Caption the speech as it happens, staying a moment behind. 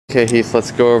Okay, Heath,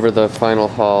 let's go over the final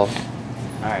haul.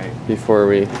 Alright. Before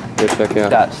we go check out.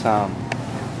 Got some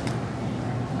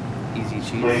easy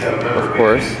cheese. Of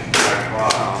course.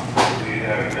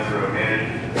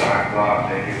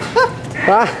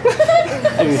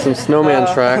 Some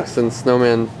snowman tracks and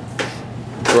snowman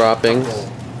droppings.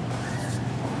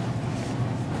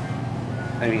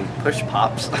 I mean, push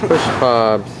pops. Push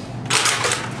pops.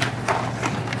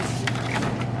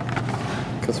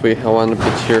 Because we want to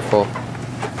be cheerful.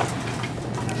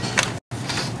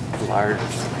 Large.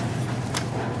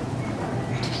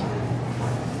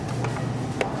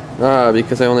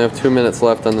 Because I only have 2 minutes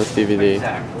left on this DVD.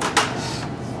 Exactly.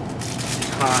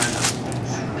 Ton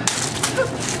of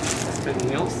spin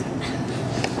meals.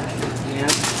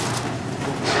 And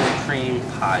cream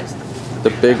pies.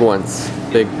 The big ones.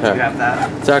 Big pack. You have that?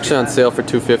 It's actually on sale for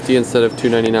 $2.50 instead of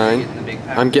 $2.99.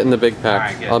 I'm getting the big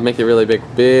pack. Right, I'll make it really big.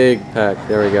 Big pack.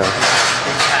 There we go. Big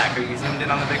pack. Are you zoomed in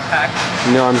on the big pack?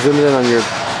 No, I'm zoomed in on your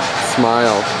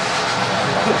smile.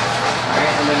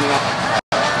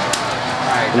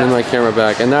 Alright, And then my camera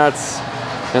back. And that's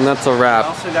a wrap. I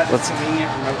also got this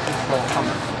convenient remote control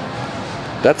Hummer.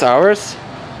 That's ours?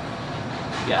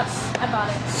 Yes. I bought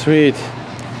it. Sweet.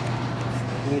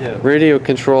 Neato. Radio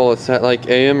control. Is that like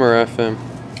AM or FM?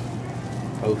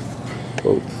 Both.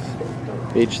 Both.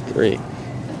 H3.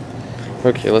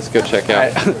 Okay, let's go check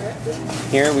out.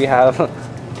 Here we have a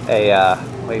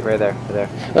wait, right there, right there.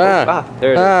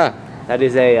 There it is. That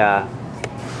is a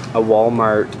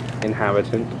Walmart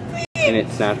inhabitant in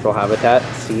its natural habitat.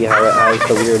 See how it has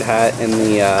the weird hat and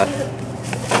the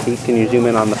see, can you zoom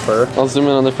in on the fur? I'll zoom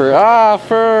in on the fur. Ah,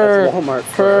 fur! That's Walmart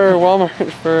fur.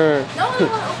 Walmart fur.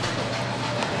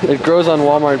 No. It grows on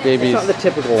Walmart babies. It's not the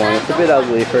typical one. It's a bit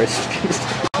ugly for a species.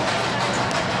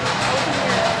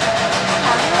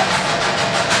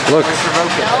 Look,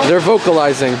 they're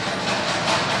vocalizing.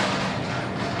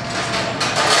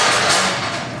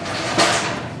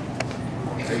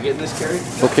 Are you getting this, Cary?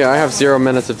 Okay, I have 0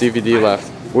 minutes of DVD left.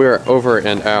 We're over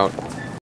and out.